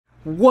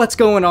What's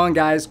going on,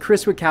 guys?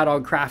 Chris with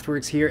Cowdog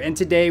Craftworks here, and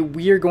today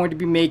we are going to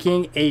be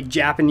making a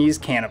Japanese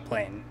Kanna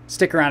plane.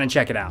 Stick around and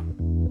check it out.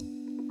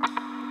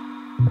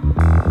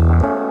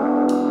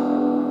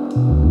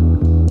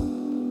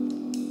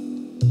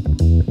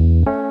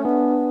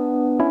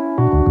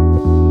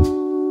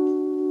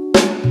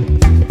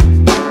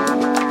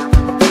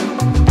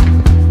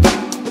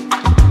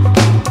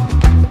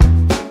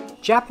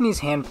 Japanese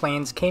hand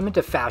planes came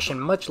into fashion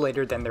much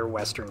later than their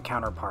Western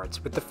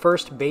counterparts, with the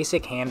first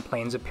basic hand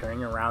planes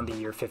appearing around the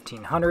year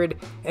 1500,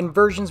 and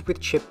versions with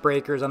chip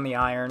breakers on the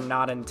iron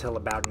not until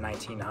about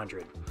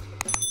 1900.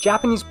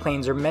 Japanese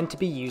planes are meant to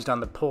be used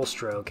on the pull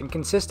stroke and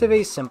consist of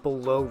a simple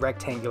low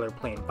rectangular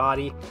plane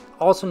body,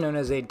 also known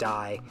as a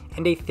die,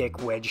 and a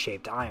thick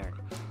wedge-shaped iron.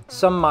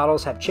 Some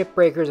models have chip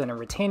breakers and a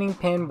retaining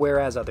pin,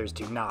 whereas others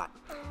do not.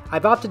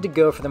 I've opted to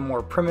go for the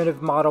more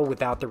primitive model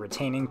without the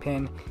retaining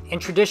pin,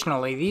 and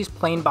traditionally these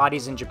plane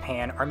bodies in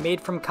Japan are made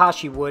from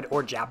kashi wood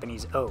or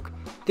Japanese oak.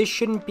 This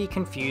shouldn't be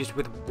confused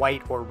with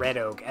white or red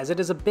oak, as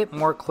it is a bit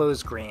more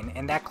closed grain,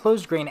 and that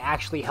closed grain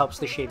actually helps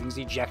the shavings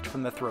eject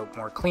from the throat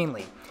more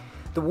cleanly.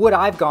 The wood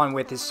I've gone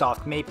with is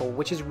soft maple,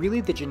 which is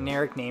really the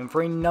generic name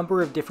for a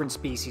number of different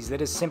species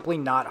that is simply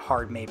not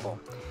hard maple.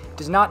 It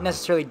does not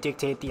necessarily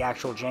dictate the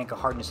actual Janka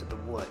hardness of the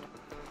wood.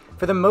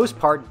 For the most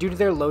part, due to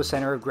their low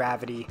center of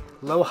gravity,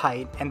 low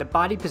height, and the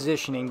body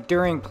positioning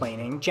during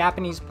planing,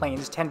 Japanese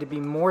planes tend to be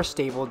more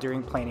stable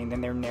during planing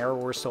than their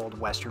narrower-soled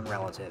Western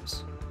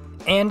relatives.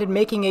 And in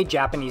making a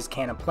Japanese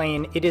Kanna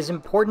plane, it is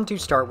important to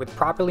start with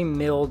properly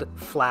milled,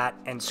 flat,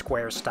 and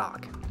square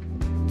stock.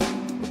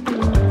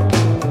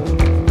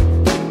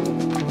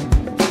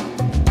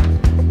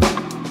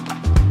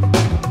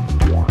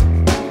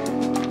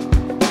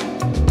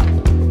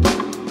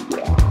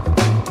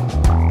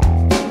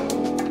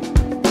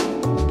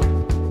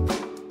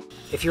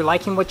 If you're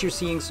liking what you're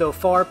seeing so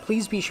far,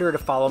 please be sure to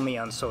follow me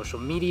on social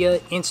media.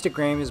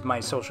 Instagram is my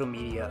social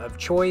media of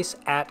choice,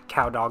 at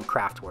Cowdog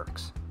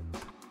Craftworks.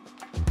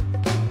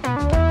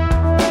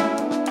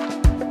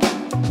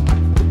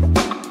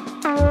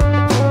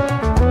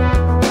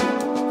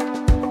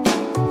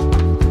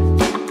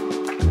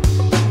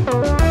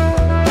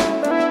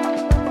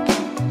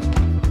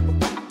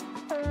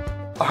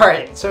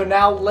 Alright, so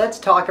now let's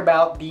talk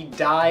about the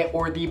die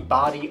or the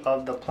body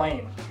of the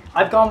plane.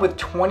 I've gone with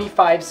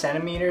 25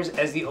 centimeters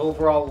as the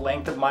overall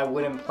length of my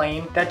wooden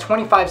plane. That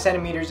 25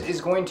 centimeters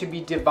is going to be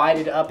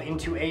divided up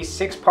into a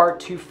 6-part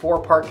to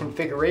 4-part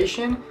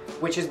configuration,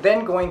 which is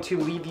then going to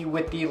leave you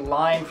with the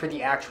line for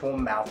the actual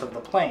mouth of the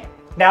plane.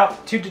 Now,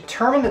 to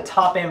determine the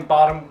top and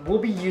bottom, we'll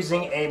be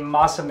using a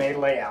masame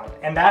layout,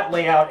 and that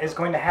layout is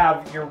going to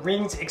have your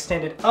rings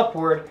extended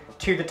upward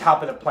to the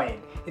top of the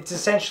plane. It's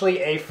essentially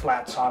a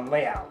flat sawn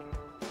layout.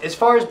 As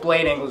far as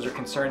blade angles are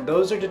concerned,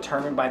 those are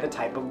determined by the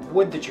type of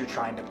wood that you're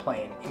trying to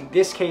plane. In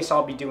this case,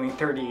 I'll be doing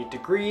 38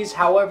 degrees.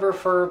 However,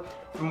 for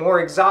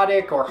more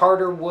exotic or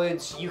harder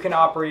woods, you can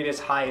operate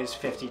as high as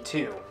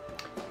 52.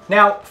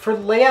 Now, for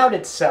layout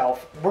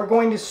itself, we're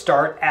going to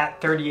start at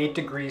 38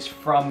 degrees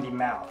from the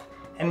mouth.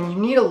 And you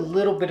need a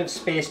little bit of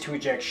space to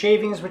eject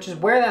shavings, which is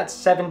where that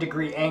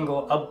 7-degree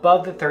angle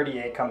above the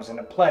 38 comes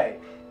into play.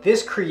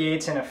 This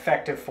creates an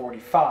effective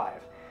 45.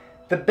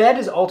 The bed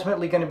is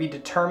ultimately going to be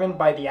determined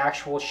by the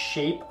actual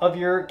shape of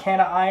your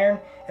Kanna iron,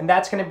 and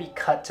that's going to be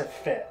cut to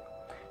fit.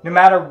 No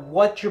matter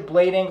what your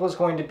blade angle is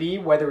going to be,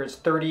 whether it's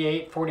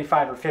 38,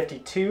 45, or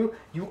 52,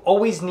 you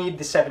always need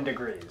the 7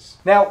 degrees.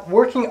 Now,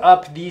 working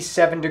up the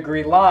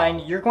 7-degree line,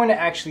 you're going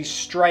to actually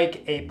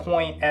strike a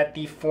point at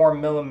the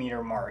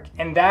 4mm mark,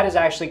 and that is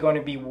actually going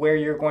to be where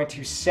you're going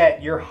to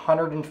set your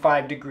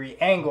 105-degree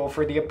angle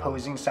for the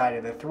opposing side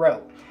of the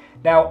throat.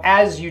 Now,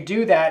 as you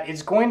do that,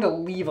 it's going to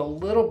leave a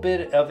little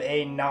bit of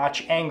a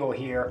notch angle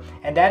here,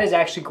 and that is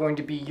actually going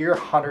to be your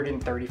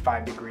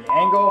 135-degree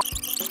angle.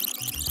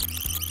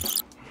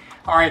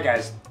 All right,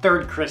 guys,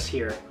 third Chris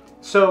here.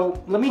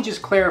 So let me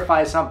just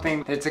clarify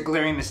something that's a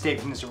glaring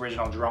mistake from this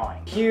original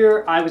drawing.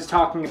 Here, I was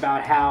talking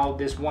about how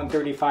this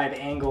 135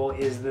 angle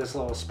is this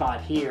little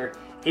spot here.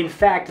 In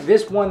fact,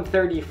 this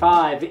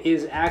 135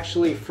 is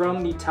actually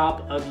from the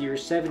top of your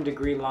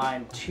 7-degree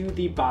line to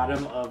the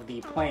bottom of the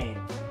plane.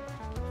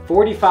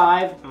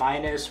 45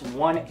 minus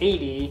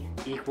 180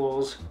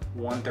 equals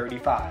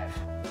 135.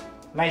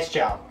 Nice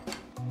job.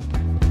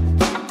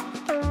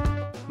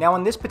 Now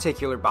on this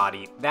particular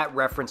body, that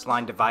reference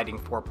line dividing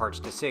 4 parts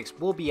to 6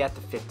 will be at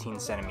the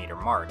 15 centimeter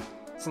mark.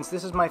 Since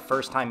this is my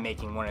first time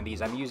making one of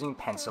these, I'm using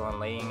pencil and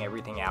laying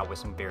everything out with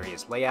some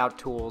various layout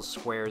tools,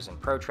 squares, and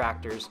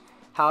protractors.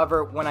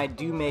 However, when I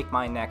do make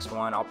my next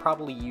one, I'll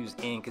probably use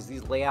ink as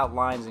these layout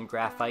lines in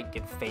graphite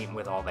get faint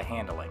with all the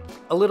handling.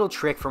 A little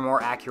trick for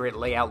more accurate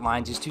layout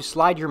lines is to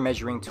slide your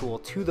measuring tool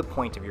to the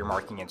point of your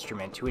marking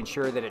instrument to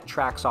ensure that it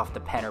tracks off the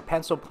pen or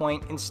pencil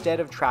point instead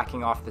of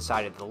tracking off the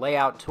side of the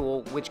layout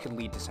tool, which could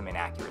lead to some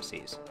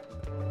inaccuracies.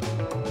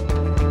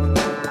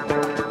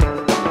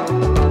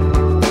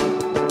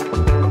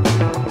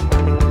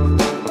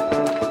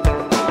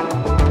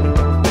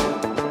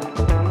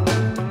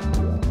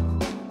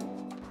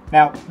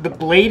 Now, the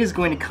blade is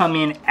going to come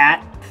in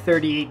at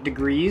 38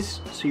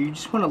 degrees. So you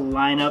just want to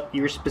line up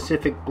your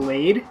specific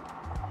blade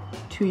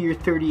to your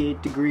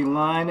 38-degree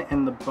line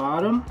and the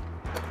bottom.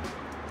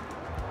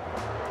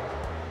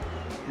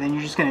 And then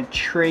you're just going to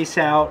trace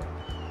out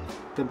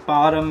the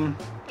bottom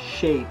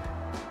shape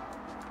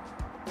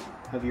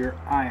of your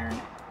iron.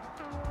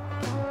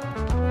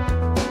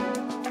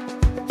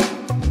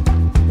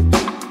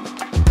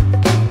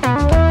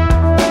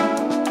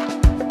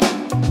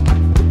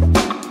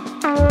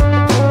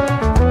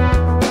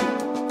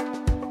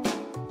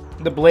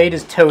 The blade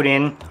is towed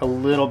in a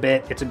little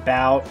bit. It's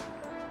about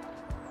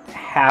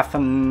half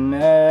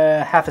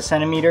a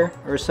centimeter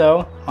or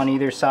so on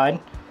either side.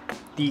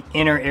 The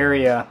inner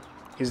area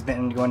is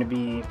then going to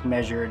be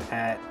measured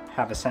at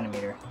half a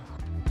centimeter.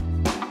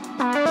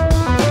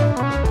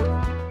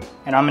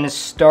 And I'm going to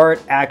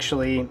start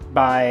actually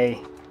by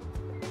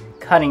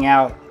cutting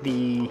out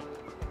the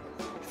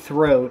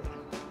throat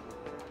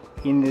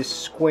in this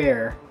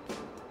square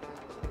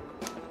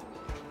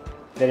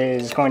that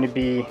is going to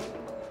be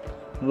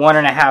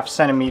 1.5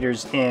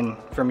 centimeters in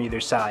from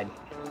either side.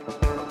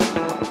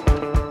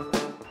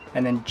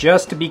 And then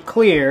just to be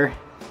clear,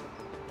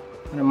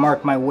 I'm going to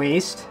mark my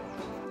waist.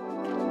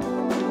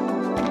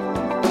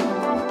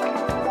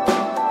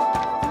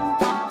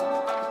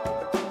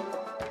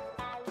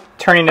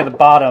 Turning to the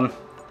bottom,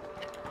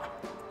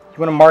 you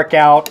want to mark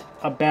out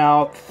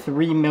about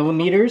 3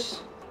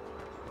 millimeters.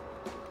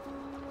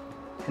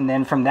 And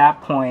then from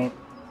that point,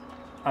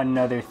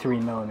 another 3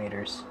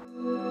 millimeters.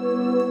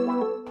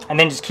 And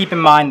then just keep in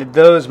mind that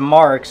those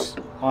marks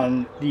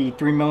on the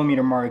 3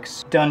 millimeter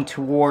marks done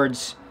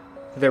towards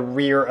the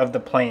rear of the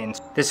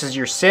planes. This is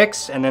your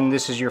 6 and then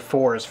this is your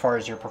 4 as far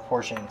as your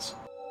proportions.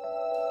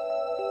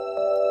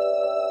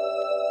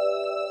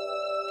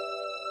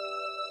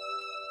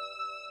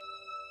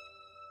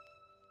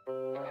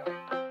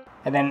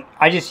 And then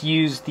I just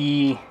use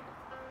the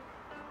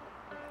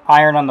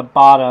iron on the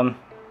bottom.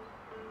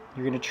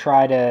 You're going to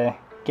try to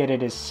get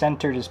it as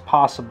centered as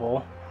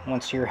possible.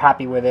 Once you're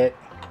happy with it,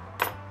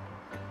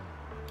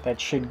 that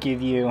should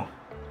give you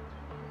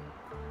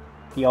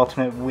the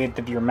ultimate width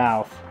of your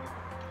mouth.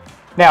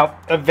 Now,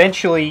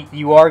 eventually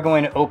you are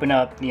going to open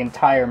up the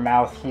entire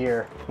mouth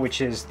here,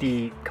 which is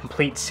the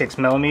complete 6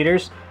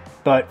 millimeters.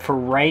 But for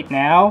right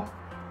now,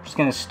 I'm just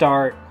going to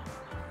start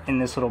in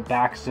this little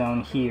back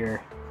zone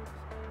here.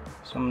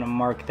 So I'm going to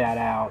mark that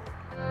out.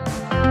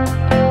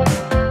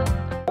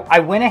 I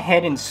went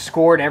ahead and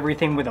scored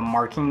everything with a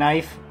marking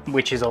knife,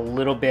 which is a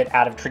little bit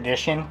out of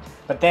tradition.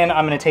 But then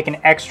I'm going to take an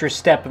extra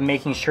step of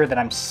making sure that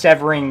I'm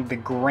severing the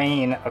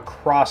grain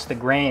across the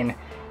grain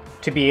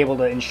to be able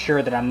to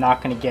ensure that I'm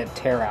not going to get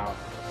tear out.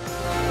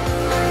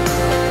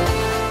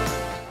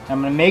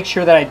 I'm going to make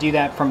sure that I do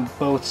that from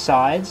both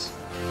sides.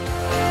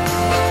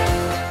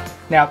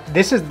 Now,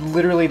 this is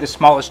literally the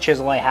smallest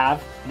chisel I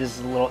have. This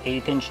is a little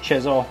 1/8 inch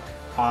chisel,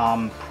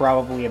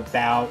 probably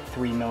about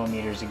 3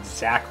 millimeters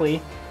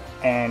exactly.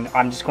 And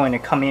I'm just going to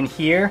come in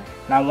here,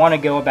 and I want to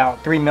go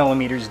about 3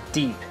 millimeters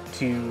deep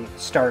to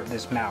start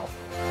this mouth.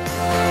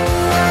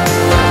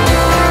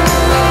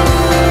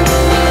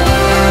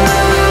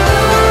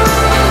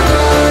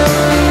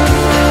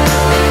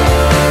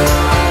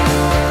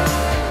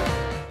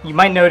 You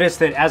might notice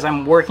that as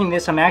I'm working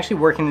this, I'm actually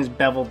working this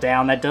bevel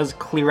down. That does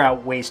clear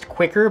out waste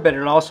quicker, but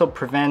it also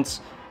prevents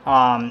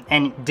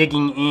and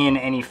digging in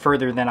any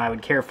further than I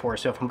would care for.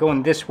 So if I'm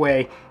going this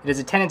way, it has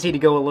a tendency to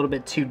go a little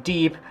bit too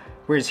deep,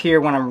 whereas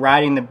here when I'm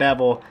riding the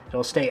bevel,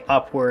 it'll stay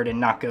upward and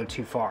not go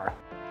too far.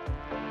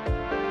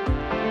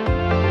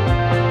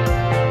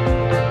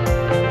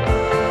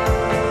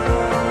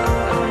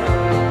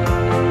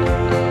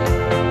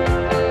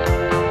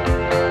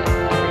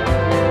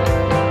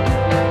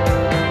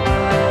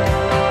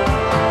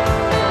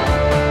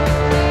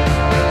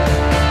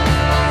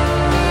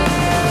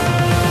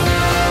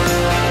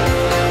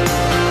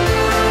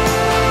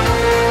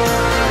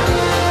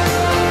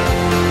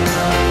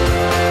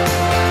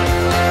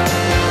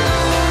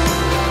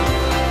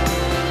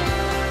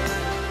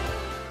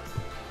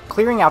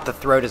 Clearing out the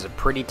throat is a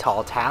pretty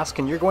tall task,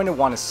 and you're going to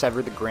want to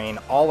sever the grain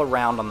all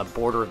around on the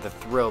border of the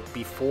throat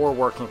before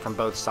working from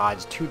both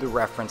sides to the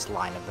reference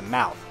line of the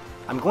mouth.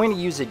 I'm going to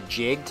use a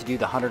jig to do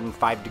the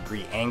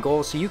 105-degree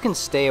angle, so you can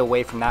stay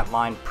away from that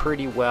line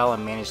pretty well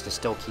and manage to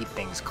still keep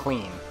things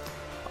clean.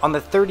 On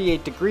the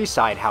 38-degree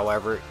side,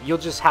 however, you'll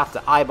just have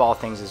to eyeball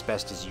things as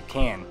best as you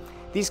can.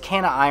 These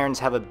Kanna irons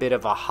have a bit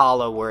of a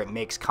hollow where it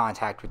makes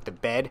contact with the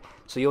bed,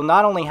 so you'll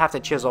not only have to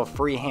chisel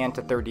freehand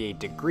to 38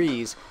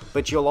 degrees,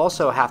 but you'll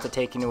also have to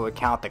take into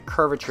account the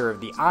curvature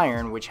of the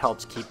iron, which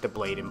helps keep the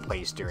blade in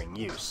place during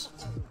use.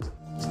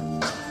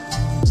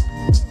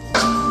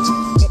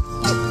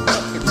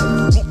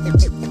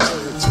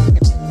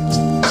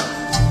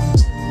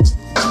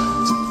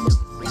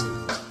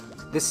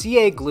 The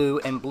CA glue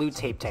and blue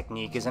tape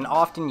technique is an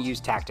often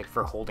used tactic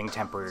for holding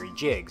temporary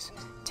jigs.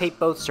 Tape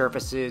both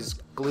surfaces,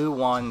 glue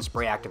one,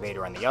 spray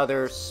activator on the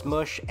other,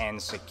 smush and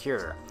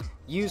secure.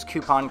 Use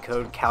coupon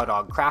code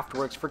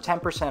COWDOGCraftworks for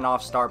 10%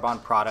 off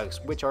Starbond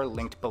products, which are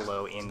linked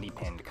below in the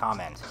pinned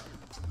comment.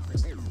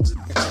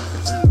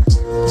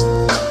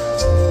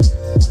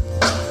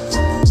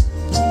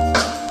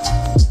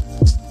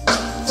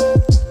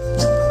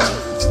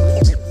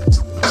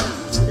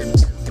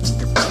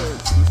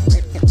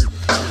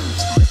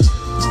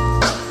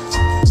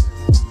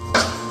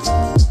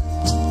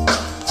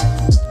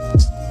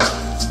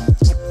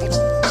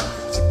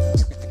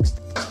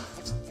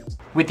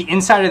 With the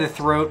inside of the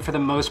throat for the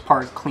most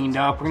part cleaned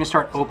up, we're gonna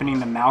start opening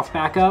the mouth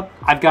back up.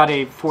 I've got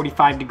a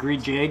 45-degree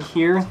jig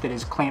here that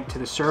is clamped to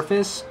the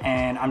surface,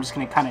 and I'm just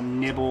gonna kind of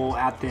nibble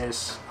at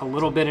this a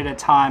little bit at a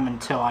time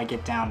until I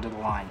get down to the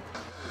line.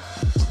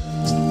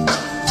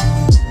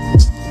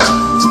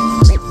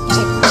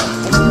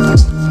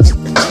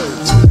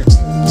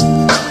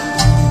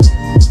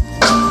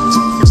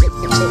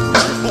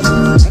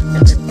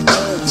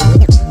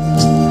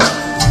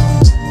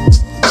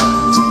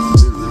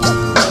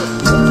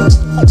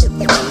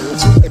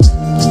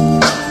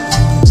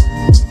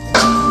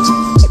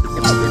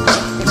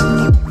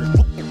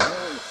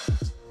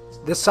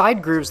 The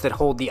side grooves that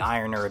hold the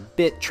iron are a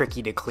bit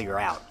tricky to clear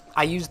out.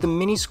 I use the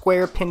mini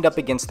square pinned up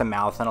against the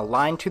mouth and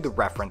aligned to the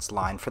reference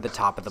line for the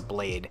top of the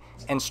blade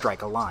and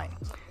strike a line.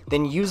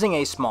 Then using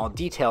a small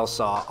detail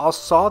saw, I'll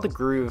saw the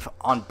groove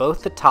on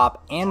both the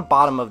top and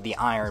bottom of the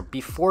iron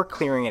before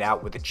clearing it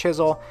out with a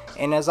chisel,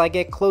 and as I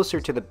get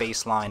closer to the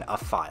baseline, a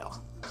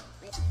file.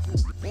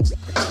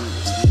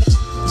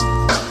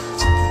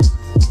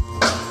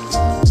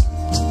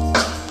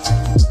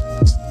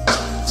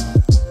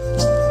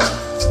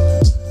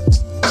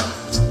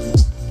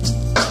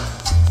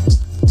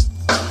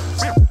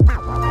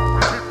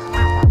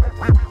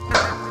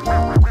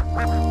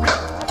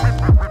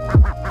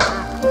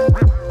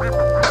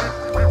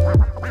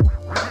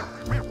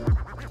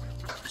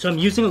 So I'm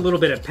using a little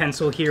bit of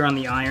pencil here on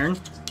the iron,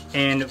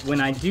 and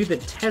when I do the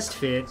test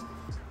fit,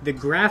 the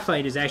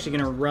graphite is actually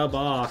going to rub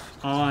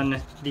off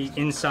on the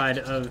inside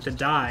of the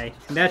die.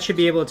 And that should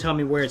be able to tell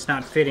me where it's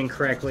not fitting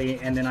correctly,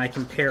 and then I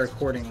can pair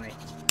accordingly.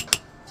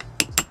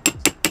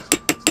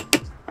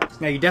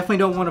 Now you definitely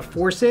don't want to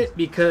force it,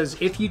 because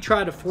if you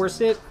try to force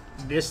it,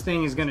 this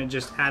thing is going to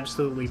just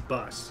absolutely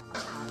bust.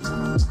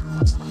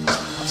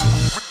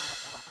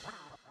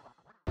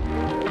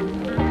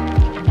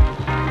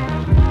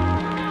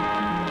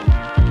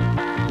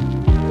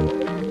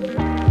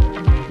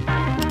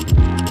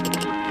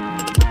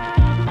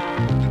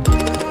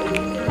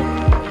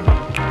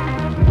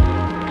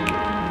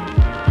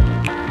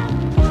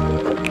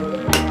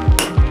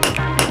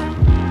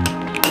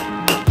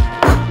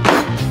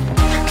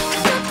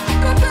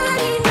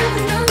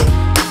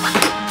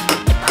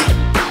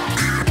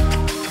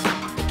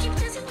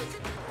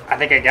 I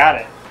think I got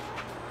it.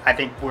 I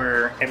think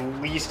we're at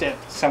least at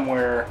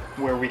somewhere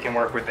where we can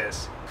work with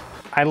this.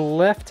 I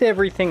left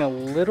everything a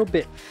little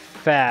bit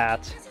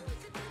fat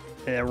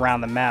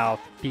around the mouth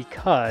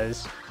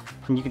because,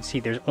 and you can see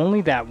there's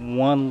only that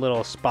one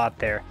little spot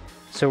there.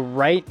 So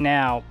right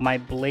now my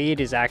blade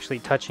is actually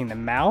touching the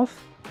mouth,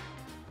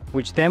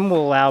 which then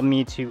will allow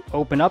me to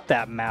open up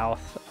that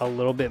mouth a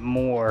little bit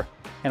more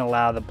and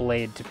allow the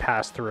blade to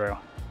pass through.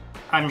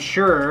 I'm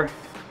sure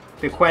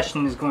the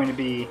question is going to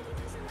be,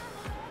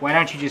 why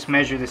don't you just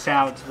measure this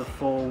out to the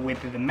full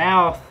width of the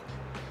mouth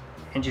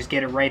and just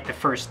get it right the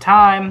first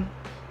time?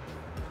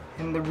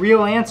 And the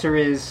real answer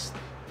is,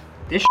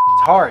 this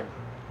shit's hard.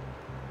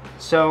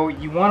 So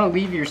you want to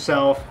leave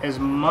yourself as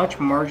much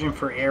margin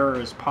for error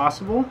as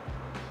possible,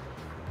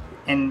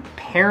 and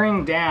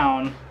paring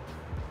down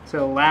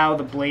to allow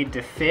the blade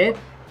to fit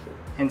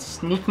and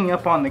sneaking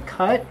up on the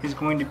cut is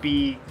going to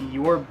be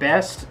your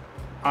best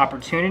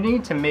opportunity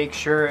to make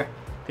sure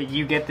that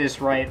you get this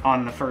right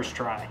on the first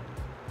try.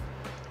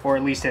 Or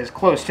at least as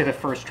close to the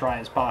first try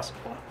as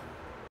possible.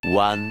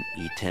 One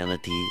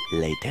eternity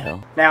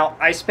later. Now,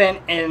 I spent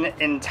an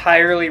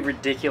entirely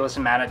ridiculous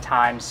amount of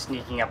time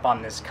sneaking up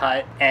on this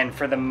cut, and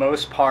for the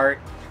most part,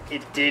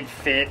 it did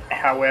fit.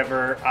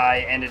 However,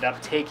 I ended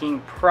up taking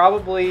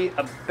probably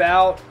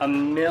about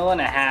 1.5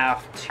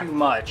 mils too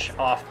much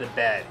off the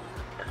bed.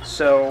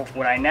 So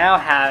what I now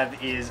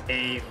have is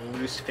a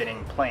loose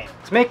fitting plane.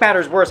 To make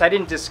matters worse, I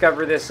didn't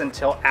discover this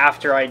until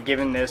after I'd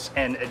given this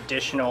an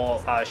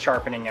additional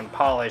sharpening and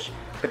polish,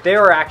 but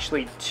there are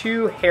actually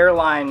 2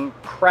 hairline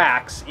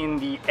cracks in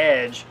the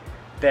edge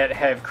that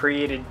have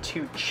created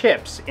 2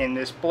 chips in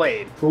this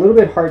blade. It's a little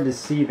bit hard to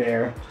see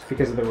there just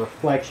because of the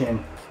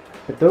reflection,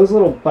 but those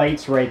little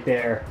bites right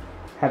there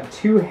have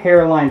 2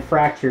 hairline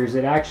fractures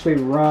that actually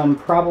run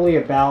probably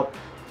about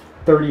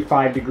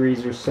 35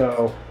 degrees or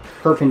so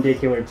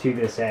perpendicular to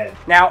this edge.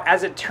 Now,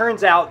 as it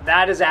turns out,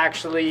 that is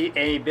actually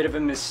a bit of a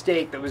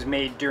mistake that was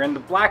made during the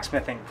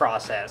blacksmithing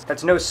process.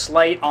 That's no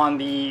slight on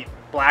the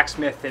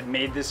blacksmith that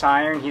made this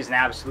iron. He's an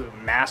absolute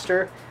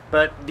master,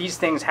 but these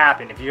things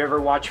happen. If you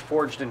ever watch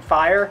Forged in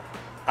Fire,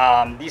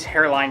 these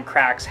hairline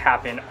cracks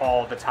happen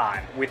all the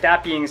time. With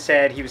that being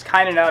said, he was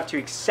kind enough to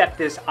accept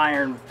this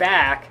iron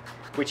back,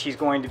 which he's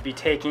going to be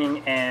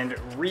taking and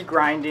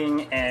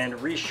regrinding and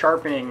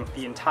resharpening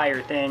the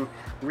entire thing,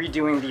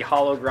 redoing the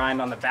hollow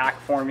grind on the back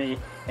for me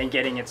and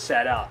getting it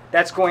set up.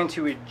 That's going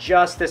to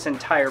adjust this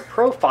entire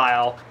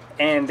profile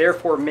and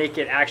therefore make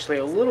it actually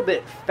a little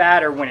bit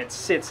fatter when it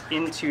sits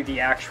into the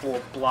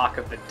actual block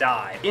of the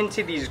die.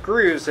 Into these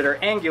grooves that are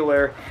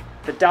angular,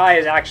 the die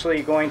is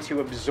actually going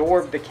to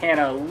absorb the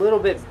Kanna a little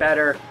bit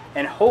better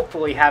and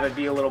hopefully have it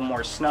be a little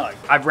more snug.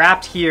 I've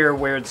wrapped here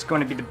where it's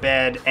going to be the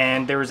bed,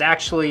 and there was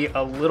actually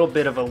a little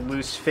bit of a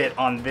loose fit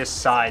on this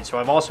side, so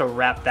I've also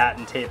wrapped that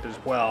in tape as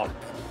well.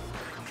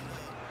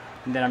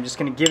 And then I'm just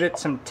going to give it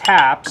some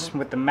taps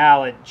with the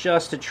mallet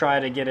just to try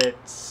to get it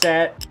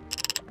set.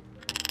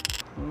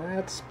 And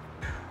that's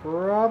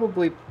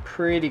probably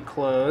pretty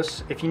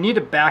close. If you need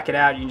to back it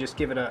out, you can just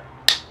give it a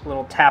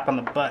little tap on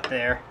the butt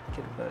there.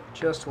 Give it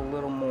just a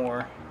little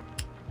more.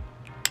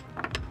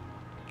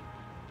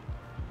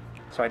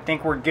 So I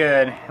think we're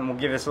good, and we'll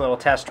give this a little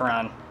test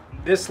run.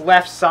 This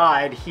left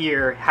side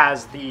here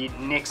has the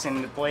nicks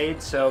in the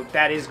blade, so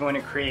that is going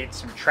to create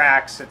some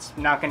tracks. It's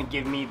not going to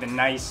give me the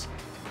nice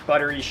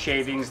buttery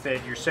shavings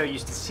that you're so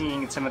used to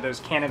seeing in some of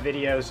those Kanna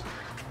videos,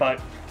 but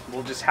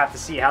we'll just have to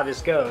see how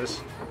this goes.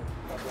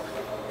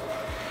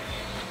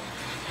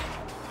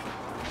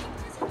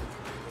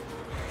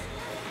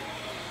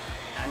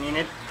 I mean,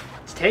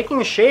 it's taking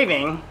a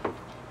shaving.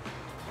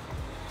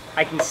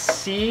 I can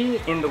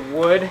see in the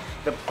wood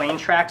the plane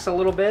tracks a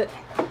little bit,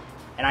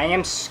 and I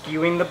am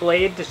skewing the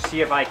blade to see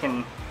if I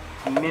can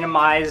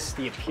minimize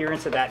the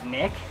appearance of that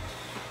nick.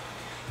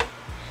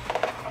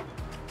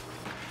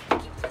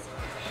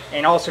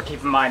 And also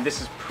keep in mind,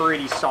 this is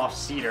pretty soft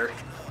cedar.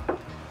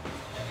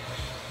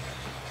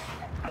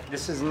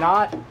 This is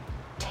not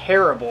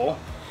terrible.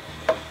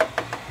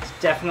 It's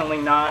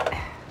definitely not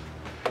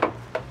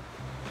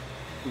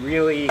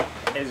really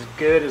as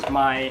good as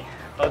my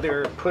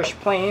other push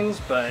planes,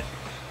 but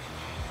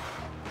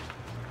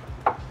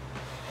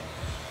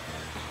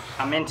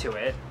I'm into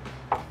it.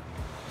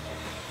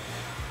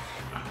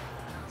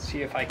 Let's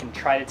see if I can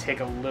try to take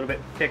a little bit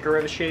thicker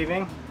of a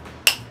shaving.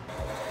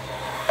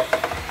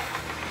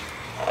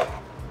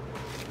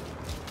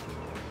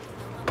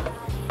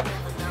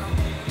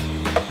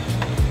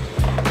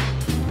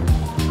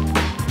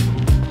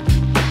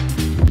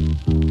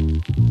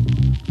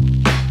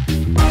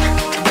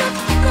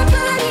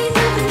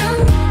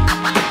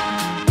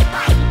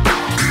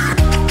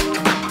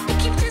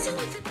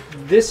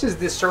 This is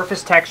the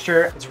surface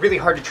texture. It's really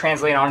hard to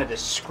translate onto the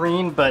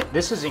screen, but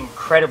this is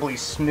incredibly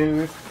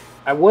smooth.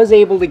 I was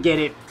able to get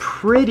it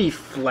pretty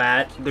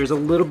flat. There's a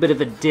little bit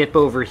of a dip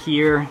over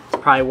here.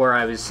 It's probably where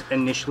I was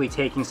initially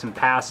taking some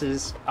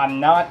passes.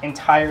 I'm not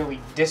entirely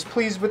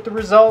displeased with the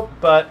result,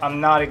 but I'm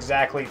not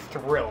exactly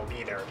thrilled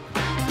either.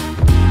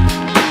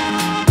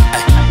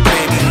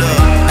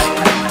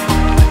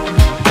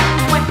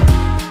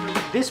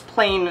 This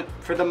plane,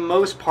 for the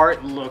most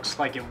part, looks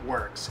like it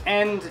works,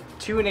 and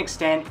to an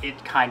extent,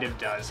 it kind of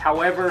does.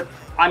 However,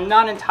 I'm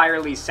not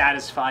entirely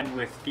satisfied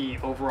with the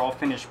overall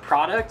finished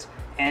product,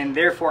 and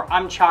therefore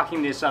I'm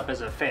chalking this up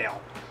as a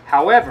fail.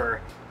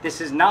 However, this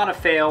is not a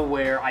fail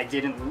where I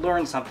didn't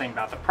learn something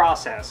about the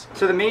process.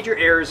 So the major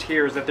errors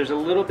here is that there's a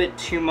little bit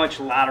too much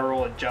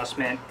lateral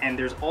adjustment, and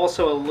there's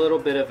also a little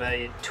bit of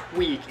a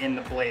tweak in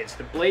the blades.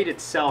 The blade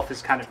itself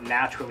is kind of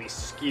naturally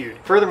skewed.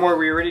 Furthermore,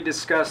 we already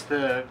discussed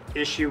the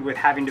issue with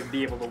having to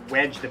be able to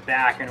wedge the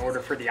back in order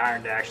for the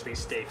iron to actually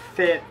stay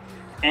fit.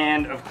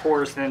 And of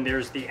course, then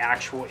there's the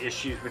actual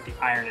issues with the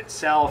iron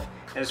itself,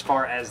 as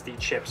far as the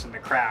chips and the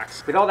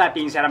cracks. With all that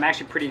being said, I'm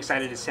actually pretty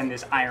excited to send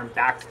this iron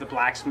back to the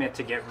blacksmith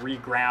to get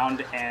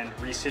reground and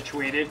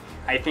resituated.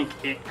 I think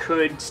it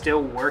could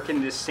still work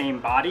in this same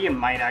body and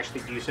might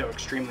actually do so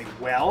extremely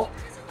well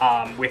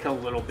with a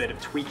little bit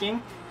of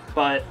tweaking.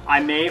 But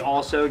I may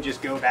also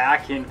just go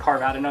back and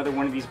carve out another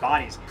one of these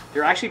bodies.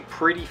 They're actually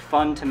pretty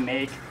fun to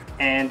make,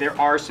 and there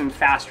are some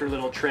faster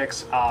little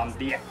tricks.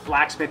 The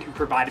blacksmith who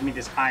provided me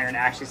this iron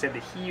actually said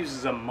that he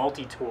uses a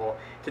multi-tool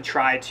to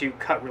try to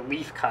cut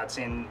relief cuts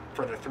in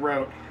for the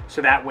throat,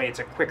 so that way it's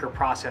a quicker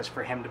process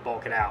for him to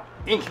bulk it out.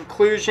 In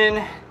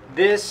conclusion,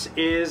 this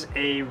is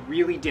a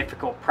really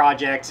difficult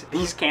project.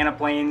 These Kanna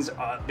planes,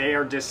 they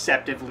are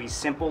deceptively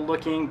simple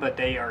looking, but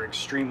they are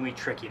extremely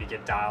tricky to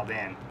get dialed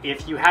in.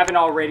 If you haven't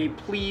already,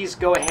 please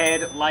go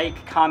ahead,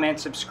 like, comment,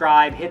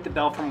 subscribe, hit the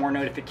bell for more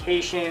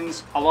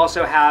notifications. I'll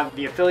also have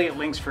the affiliate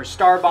links for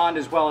Starbond,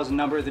 as well as a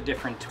number of the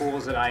different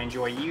tools that I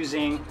enjoy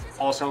using,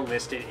 also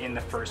listed in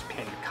the first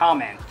pinned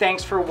comment.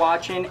 Thanks for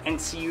watching,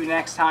 and see you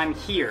next time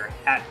here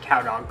at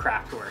Cowdog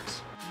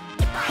Craftworks.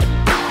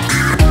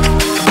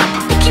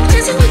 Keep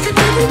dancing with the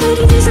devil, but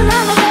it is a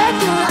lullaby.